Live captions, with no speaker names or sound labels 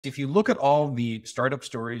If you look at all the startup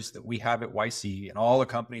stories that we have at YC and all the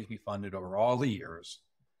companies we funded over all the years,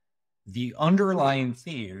 the underlying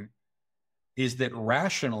theme is that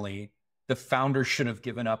rationally, the founders should have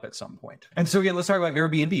given up at some point. And so again, let's talk about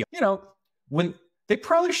Airbnb. When they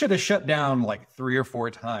probably should have shut down like 3 or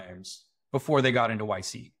 4 times before they got into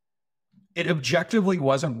YC. It objectively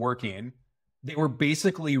wasn't working. They were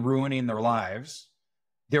basically ruining their lives.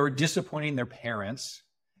 They were disappointing their parents.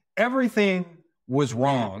 Everything was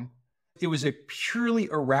wrong. It was a purely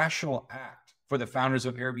irrational act for the founders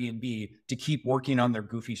of Airbnb to keep working on their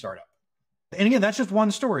goofy startup. And again, that's just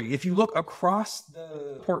one story. If you look across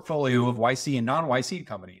the portfolio of YC and non-YC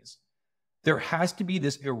companies, there has to be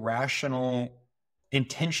this irrational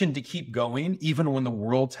intention to keep going, even when the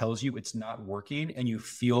world tells you it's not working and you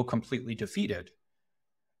feel completely defeated.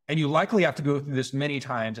 And you likely have to go through this many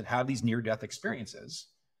times and have these near-death experiences.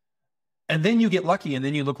 And then you get lucky and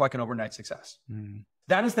then you look like an overnight success.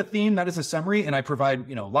 That is the theme. That is a summary. And I provide,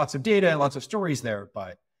 lots of data and lots of stories there.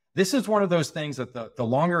 But this is one of those things that the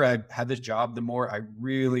longer I've had this job, the more I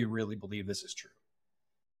really, really believe this is true.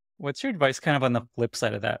 What's your advice kind of on the flip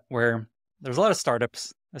side of that, where there's a lot of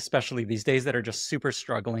startups, especially these days, that are just super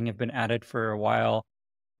struggling, have been at it for a while.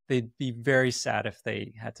 They'd be very sad if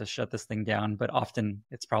they had to shut this thing down, but often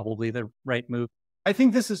it's probably the right move. I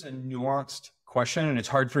think this is a nuanced question, and it's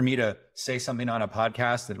hard for me to say something on a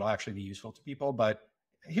podcast that will actually be useful to people. But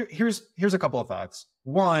here's a couple of thoughts.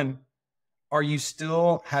 One, are you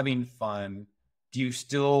still having fun? Do you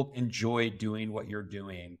still enjoy doing what you're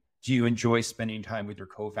doing? Do you enjoy spending time with your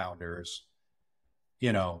co-founders?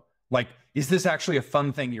 Is this actually a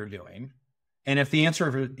fun thing you're doing? And if the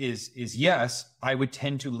answer is yes, I would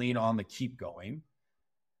tend to lean on the keep going.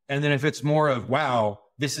 And then if it's more of, wow,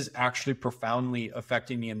 this is actually profoundly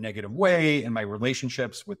affecting me in a negative way in my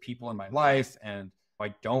relationships with people in my life, and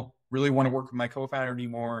I don't really want to work with my co-founder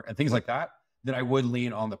anymore and things like that, then I would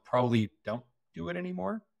lean on the probably don't do it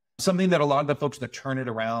anymore. Something that a lot of the folks that turn it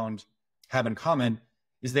around have in common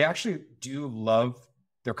is they actually do love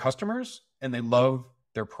their customers and they love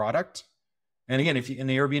their product. And again, if you, in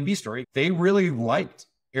the Airbnb story, they really liked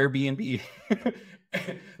Airbnb,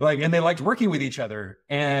 and they liked working with each other,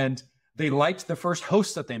 and they liked the first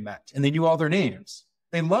hosts that they met, and they knew all their names.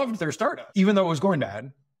 They loved their startup, even though it was going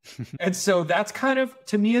bad. And so that's kind of,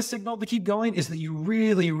 to me, a signal to keep going, is that you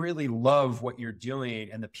really, really love what you're doing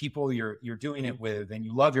and the people you're doing it with, and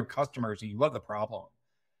you love your customers and you love the problem,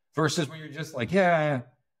 versus when you're just like, yeah,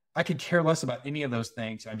 I could care less about any of those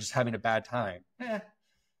things. I'm just having a bad time.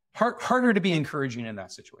 Harder to be encouraging in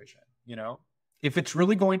that situation. If it's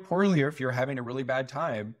really going poorly, or if you're having a really bad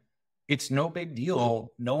time, it's no big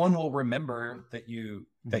deal. No one will remember that you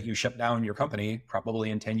shut down your company, probably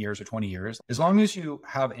in 10 years or 20 years. As long as you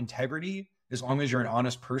have integrity, as long as you're an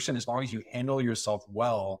honest person, as long as you handle yourself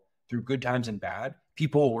well through good times and bad,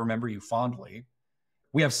 people will remember you fondly.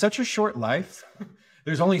 We have such a short life.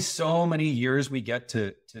 There's only so many years we get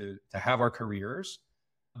to have our careers.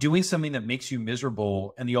 Doing something that makes you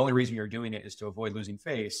miserable, and the only reason you're doing it is to avoid losing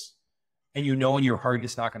face, and in your heart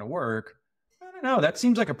it's not going to work, I don't know. That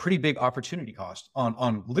seems like a pretty big opportunity cost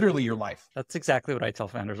on literally your life. That's exactly what I tell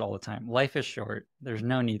founders all the time. Life is short. There's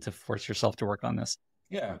no need to force yourself to work on this.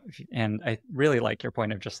 Yeah. And I really like your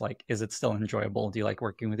point of just like, is it still enjoyable? Do you like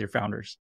working with your founders?